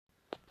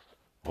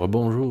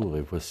Rebonjour,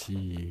 et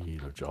voici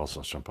le Jazz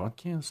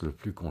 15, le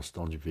plus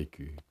constant du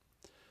vécu.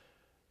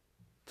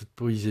 Toute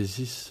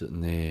poésie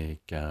n'est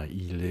qu'un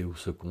îlet où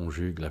se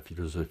conjugue la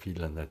philosophie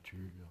de la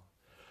nature,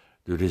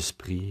 de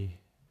l'esprit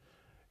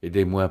et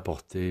des mots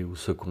portés, où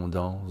se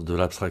condense, de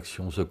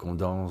l'abstraction se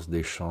condense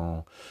des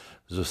champs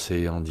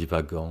océans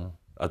divagants,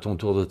 à ton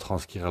tour de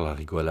transcrire la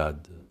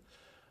rigolade,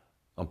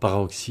 en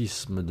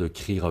paroxysme de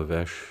cris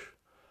revêches,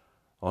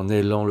 en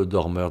élan le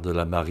dormeur de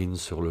la marine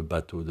sur le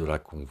bateau de la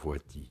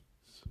convoitise.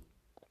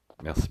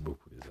 Merci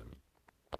beaucoup.